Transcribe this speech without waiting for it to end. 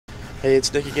Hey,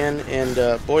 it's Nick again,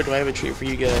 and boy do I have a treat for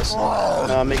you guys.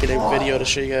 Making a video to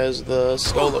show you guys the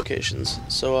skull locations.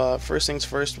 So first things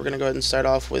first, we're going to go ahead and start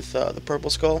off with the purple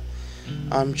skull.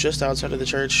 I'm just outside of the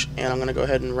church, and I'm going to go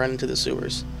ahead and run into the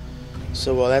sewers.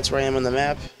 So that's where I am on the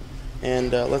map,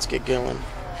 and let's get going.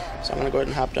 So I'm going to go ahead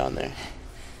and hop down there.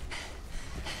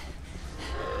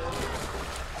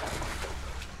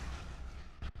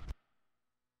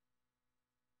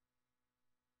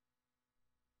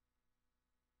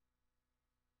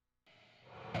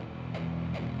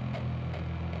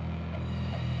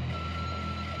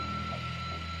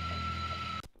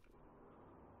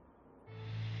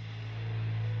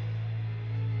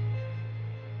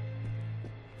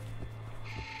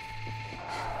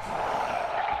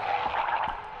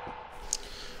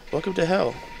 Welcome to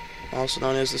Hell, also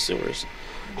known as the sewers.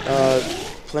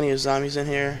 Plenty of zombies in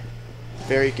here,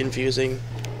 very confusing,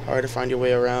 hard to find your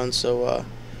way around, so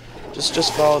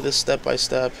just follow this step by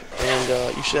step,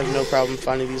 and you should have no problem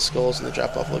finding these skulls in the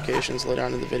drop-off locations later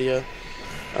on in the video.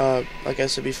 Like I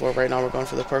said before, right now we're going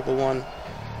for the purple one,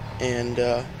 and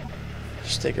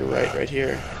just take a right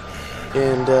here.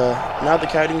 And now the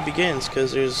kiting begins,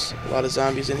 because there's a lot of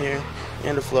zombies in here,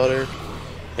 and a floater.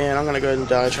 And I'm going to go ahead and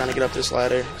die trying to get up this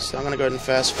ladder. So I'm going to go ahead and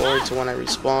fast forward to when I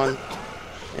respawn.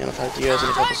 And I'll talk to you guys in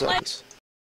a couple seconds.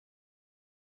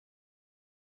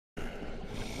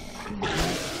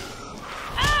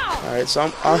 Alright, so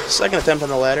I'm on second attempt on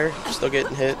the ladder. Still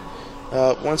getting hit.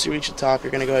 Once you reach the top,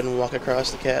 you're going to go ahead and walk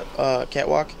across the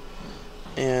catwalk.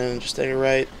 And just take a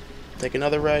right. Take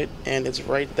another right. And it's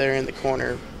right there in the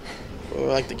corner where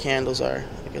like the candles are.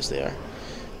 I guess they are.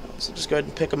 So just go ahead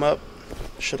and pick them up.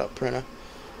 Shut up, Prina.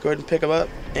 Go ahead and pick them up,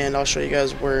 and I'll show you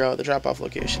guys where the drop-off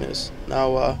location is.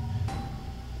 Now,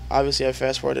 obviously, I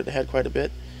fast-forwarded ahead quite a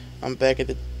bit. I'm back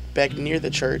near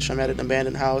the church. I'm at an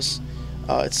abandoned house.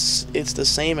 It's the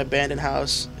same abandoned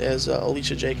house as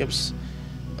Alicia Jacobs.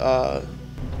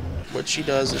 What she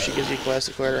does is she gives you quests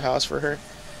to clear her house for her.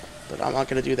 But I'm not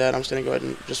going to do that. I'm just going to go ahead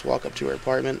and just walk up to her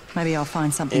apartment. Maybe I'll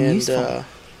find something useful.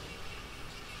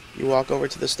 You walk over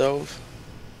to the stove.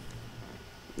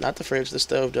 Not the fridge, the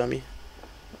stove, dummy.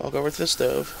 Walk over to the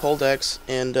stove, hold X,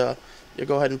 and you'll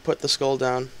go ahead and put the skull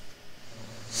down.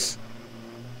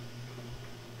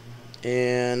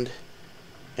 And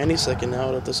any second now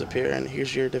it'll disappear, and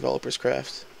here's your developer's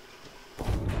craft.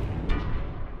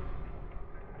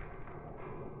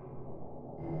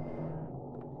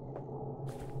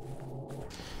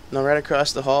 Now right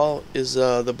across the hall is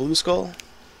the blue skull.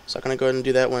 So I'm going to go ahead and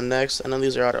do that one next. I know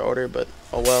these are out of order, but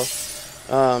oh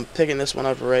well. Picking this one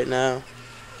up right now,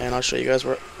 and I'll show you guys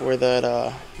where that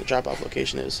the drop-off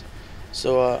location is.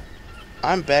 So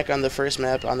I'm back on the first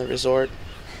map on the resort,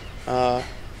 and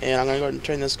I'm gonna go ahead and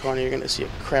turn this corner. You're gonna see a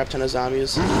crap ton of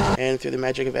zombies, and through the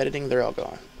magic of editing, they're all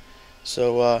gone.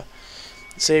 So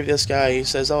save this guy. He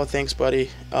says, "Oh, thanks,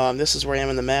 buddy. This is where I am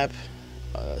in the map,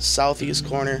 southeast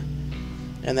corner,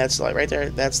 and that's like right there.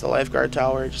 That's the lifeguard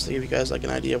tower. Just to give you guys like an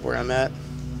idea of where I'm at.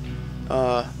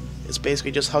 It's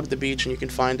basically just hug the beach and you can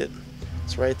find it.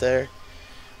 It's right there.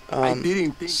 So I'm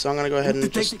going to go ahead and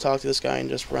just talk to this guy and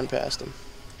just run past him.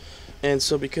 And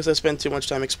so because I spent too much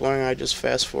time exploring, I just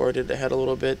fast forwarded ahead a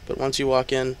little bit. But once you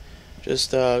walk in,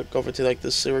 just go over to like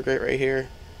this sewer grate right here.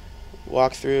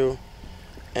 Walk through.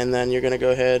 And then you're going to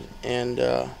go ahead and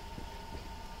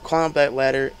climb up that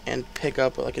ladder and pick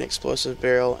up like an explosive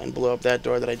barrel and blow up that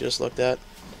door that I just looked at.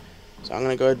 So I'm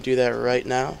going to go ahead and do that right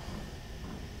now.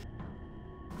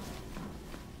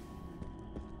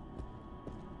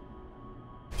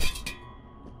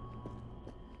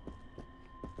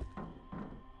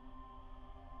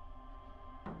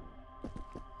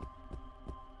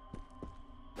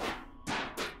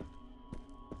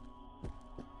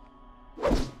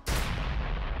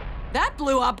 That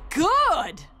blew up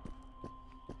good!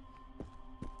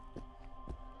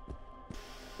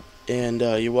 And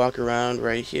you walk around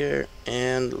right here,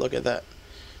 and look at that.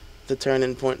 The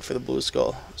turn-in point for the blue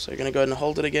skull. So you're going to go ahead and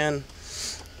hold it again,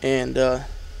 and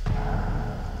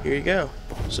here you go.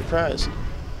 Surprise.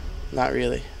 Not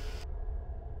really.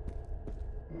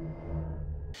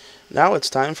 Now it's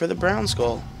time for the brown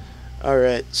skull.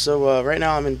 Alright, so right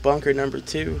now I'm in bunker number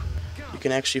 2. You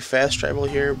can actually fast travel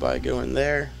here by going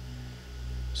there.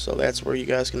 So that's where you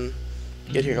guys can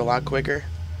get here a lot quicker.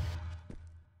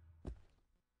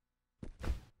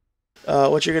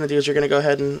 What you're gonna do is you're gonna go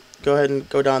ahead and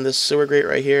go down this sewer grate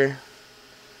right here,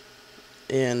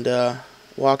 and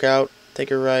walk out,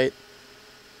 take a right,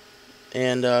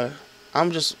 and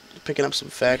I'm just picking up some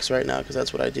facts right now because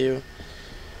that's what I do.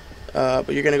 But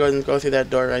you're gonna go ahead and go through that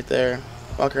door right there,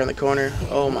 walk around the corner.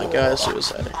 Oh my God,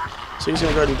 suicide! So he's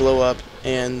gonna go ahead and blow up,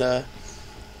 and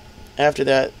After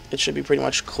that, it should be pretty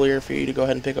much clear for you to go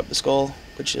ahead and pick up the skull,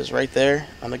 which is right there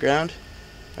on the ground.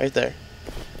 Right there.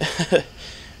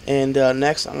 And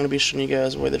next, I'm going to be showing you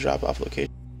guys where the drop-off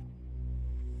location.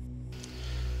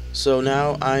 So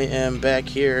now I am back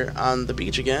here on the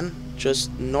beach again,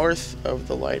 just north of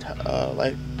the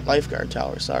lifeguard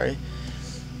tower, sorry.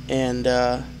 And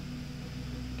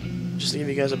just to give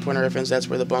you guys a point of reference, that's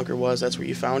where the bunker was, that's where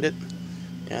you found it.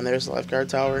 And there's the lifeguard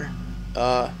tower.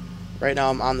 Right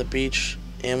now I'm on the beach,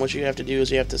 and what you have to do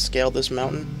is you have to scale this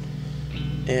mountain.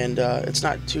 And it's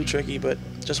not too tricky, but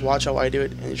just watch how I do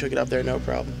it, and you should get up there no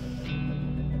problem.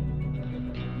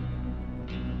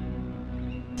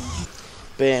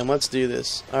 Bam, let's do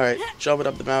this. Alright, jump it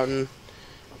up the mountain,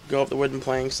 go up the wooden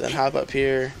planks, then hop up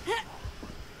here,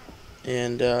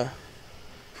 and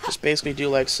just basically do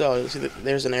like so. You see that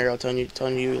there's an arrow telling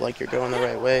you like you're going the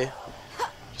right way.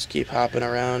 Just keep hopping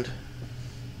around,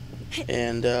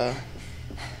 and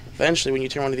eventually when you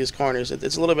turn one of these corners,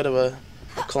 it's a little bit of a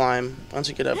climb. Once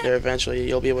you get up there, eventually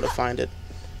you'll be able to find it.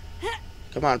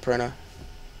 Come on, Perna.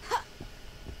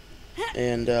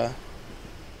 And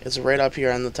it's right up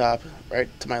here on the top, right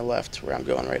to my left, where I'm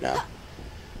going right now.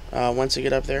 Once you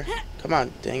get up there, come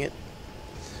on, dang it.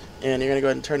 And you're going to go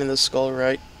ahead and turn in the skull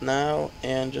right now,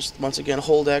 and just once again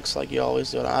hold X like you always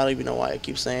do. I don't even know why I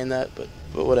keep saying that, but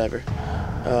whatever.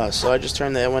 So I just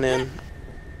turned that one in.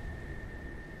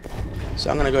 So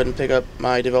I'm going to go ahead and pick up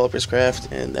my developer's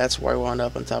craft, and that's where I wound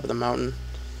up on top of the mountain.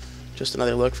 Just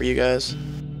another look for you guys.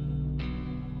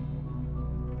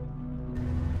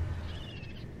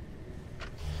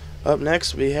 Up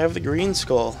next, we have the green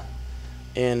skull,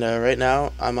 and right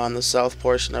now I'm on the south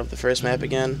portion of the first map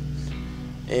again,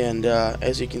 and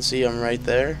as you can see, I'm right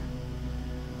there.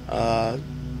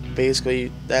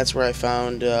 Basically, that's where I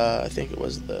found, I think it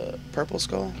was the purple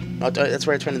skull. No, that's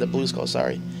where I turned into the blue skull.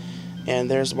 Sorry.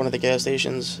 And there's one of the gas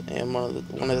stations and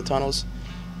one of the tunnels.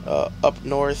 Up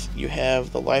north, you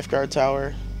have the lifeguard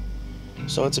tower.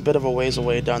 So it's a bit of a ways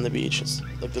away down the beach. It's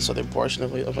like the southern portion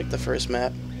of like the first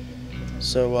map.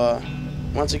 So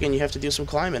once again, you have to do some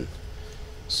climbing.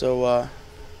 So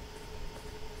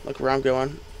look where I'm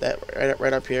going. That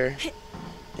right up here,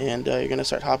 and you're gonna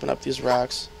start hopping up these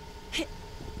rocks.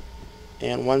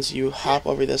 And once you hop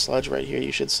over this ledge right here,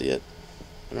 you should see it.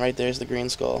 And right there's the green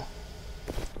skull.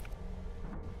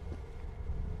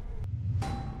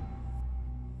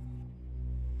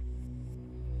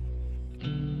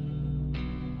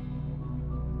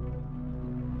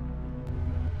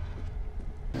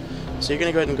 So you're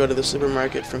going to go ahead and go to the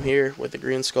supermarket from here with the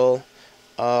green skull.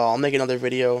 I'll make another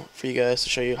video for you guys to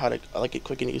show you how to, like, a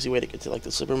quick and easy way to get to like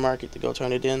the supermarket to go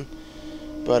turn it in.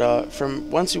 But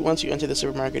from once you enter the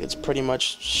supermarket, it's pretty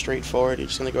much straightforward. You're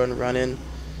just going to go ahead and run in,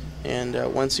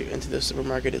 and once you enter the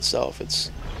supermarket itself, it's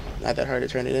not that hard to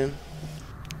turn it in.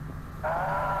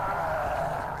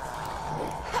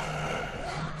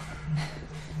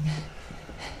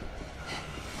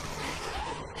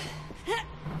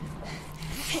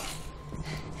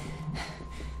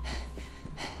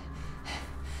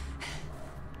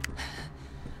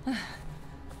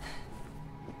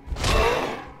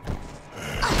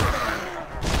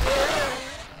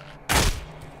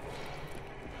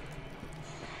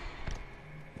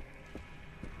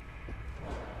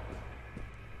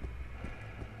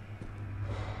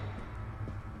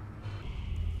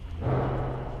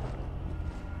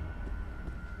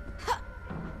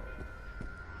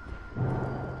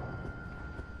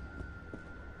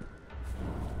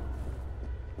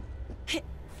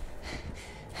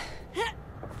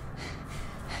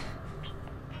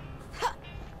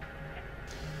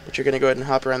 But you're going to go ahead and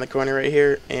hop around the corner right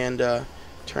here and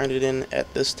turn it in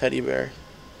at this teddy bear.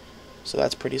 So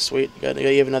that's pretty sweet. You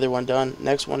have another one done.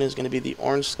 Next one is going to be the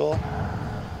orange skull.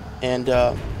 And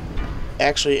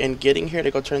actually, in getting here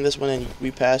to go turn this one in,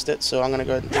 we passed it. So I'm going to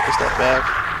go ahead and take a step back.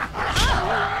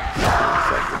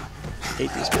 I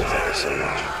hate these guys so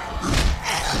much.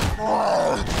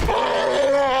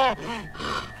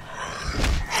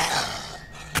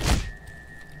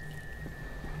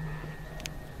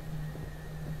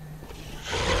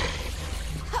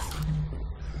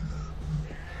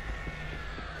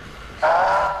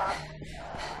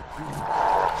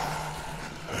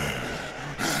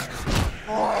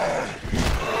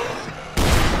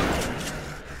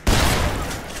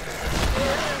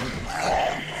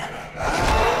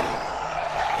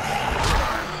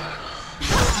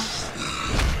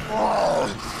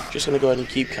 Just gonna go ahead and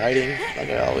keep kiting like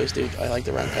I always do. I like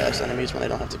to run past enemies when I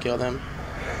don't have to kill them.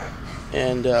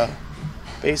 And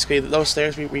basically those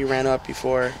stairs we ran up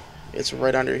before, it's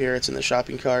right under here. It's in the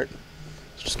shopping cart.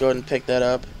 Just go ahead and pick that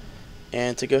up.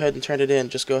 And to go ahead and turn it in,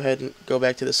 just go ahead and go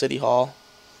back to the city hall.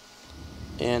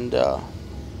 and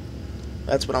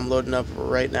that's what I'm loading up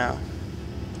right now.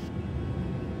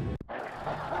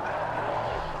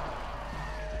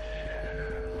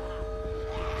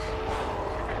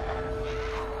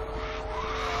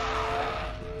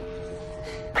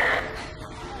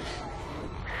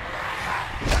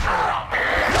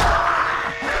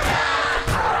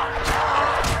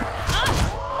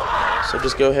 So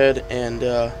just go ahead and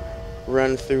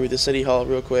run through the city hall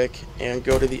real quick and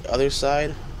go to the other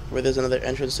side where there's another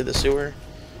entrance to the sewer.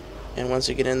 And once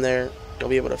you get in there, you'll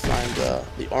be able to find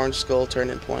the orange skull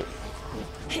turn-in point.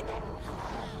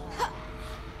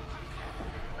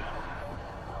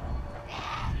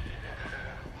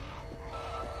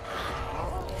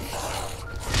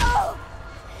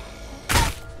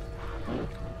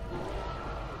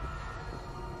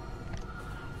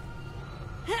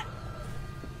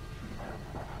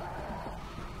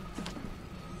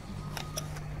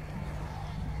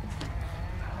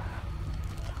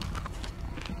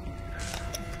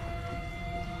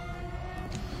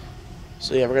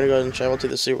 So yeah, we're gonna go ahead and travel to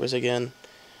the sewers again,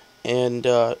 and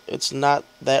it's not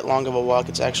that long of a walk.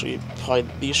 It's actually probably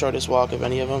the shortest walk of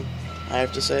any of them, I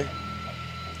have to say.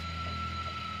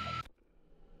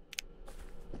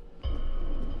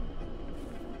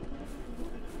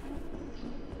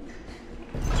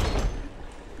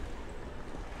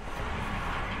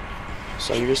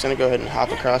 So you're just gonna go ahead and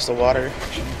hop across the water,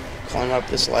 climb up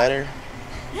this ladder,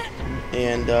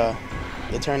 and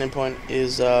the turn-in point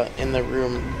is in the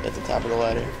room at the top of the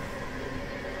ladder.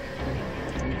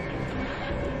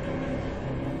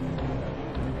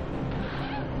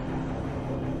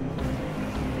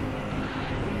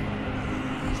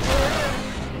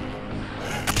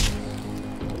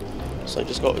 So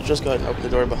just go ahead and open the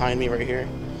door behind me right here.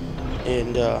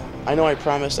 And I know I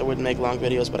promised I wouldn't make long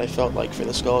videos, but I felt like for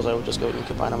the skulls I would just go ahead and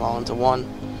combine them all into one.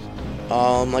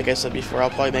 Like I said before, I'll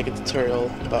probably make a tutorial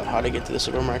about how to get to the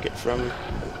supermarket from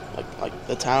like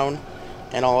the town,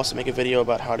 and I'll also make a video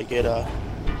about how to get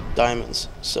diamonds.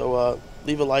 So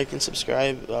leave a like and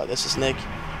subscribe. This is Nick,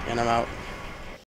 and I'm out.